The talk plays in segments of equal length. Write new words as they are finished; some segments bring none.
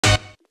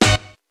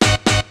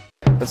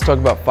Let's talk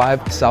about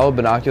 5 solid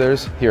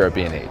binoculars here at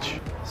B&H.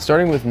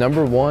 Starting with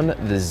number 1,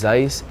 the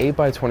Zeiss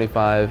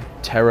 8x25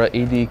 Terra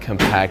ED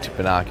Compact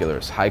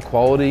Binoculars. High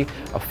quality,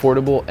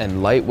 affordable,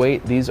 and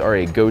lightweight, these are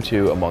a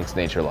go-to amongst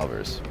nature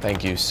lovers.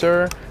 Thank you,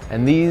 sir.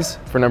 And these,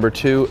 for number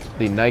 2,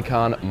 the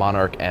Nikon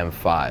Monarch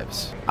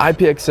M5s.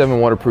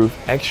 IPX7 waterproof,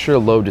 extra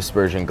low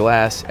dispersion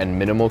glass, and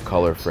minimal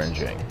color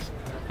fringing.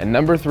 And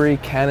number 3,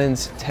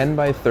 Canon's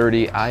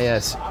 10x30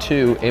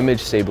 IS2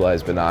 image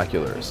stabilized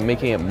binoculars,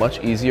 making it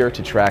much easier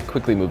to track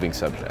quickly moving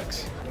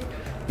subjects.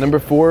 Number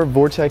 4,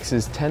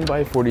 Vortex's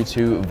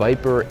 10x42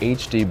 Viper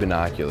HD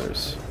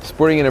binoculars.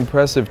 Sporting an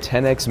impressive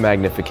 10x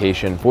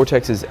magnification,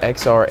 Vortex's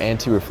XR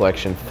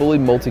anti-reflection, fully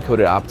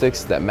multi-coated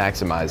optics that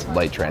maximize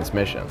light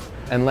transmission.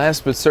 And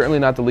last but certainly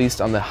not the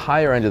least, on the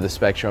higher end of the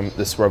spectrum,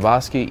 the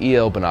Swarovski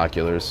EL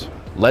binoculars.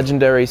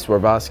 Legendary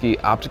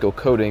Swarovski optical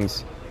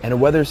coatings and a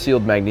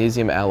weather-sealed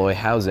magnesium alloy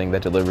housing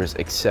that delivers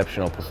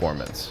exceptional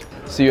performance.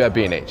 See you at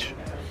B&H.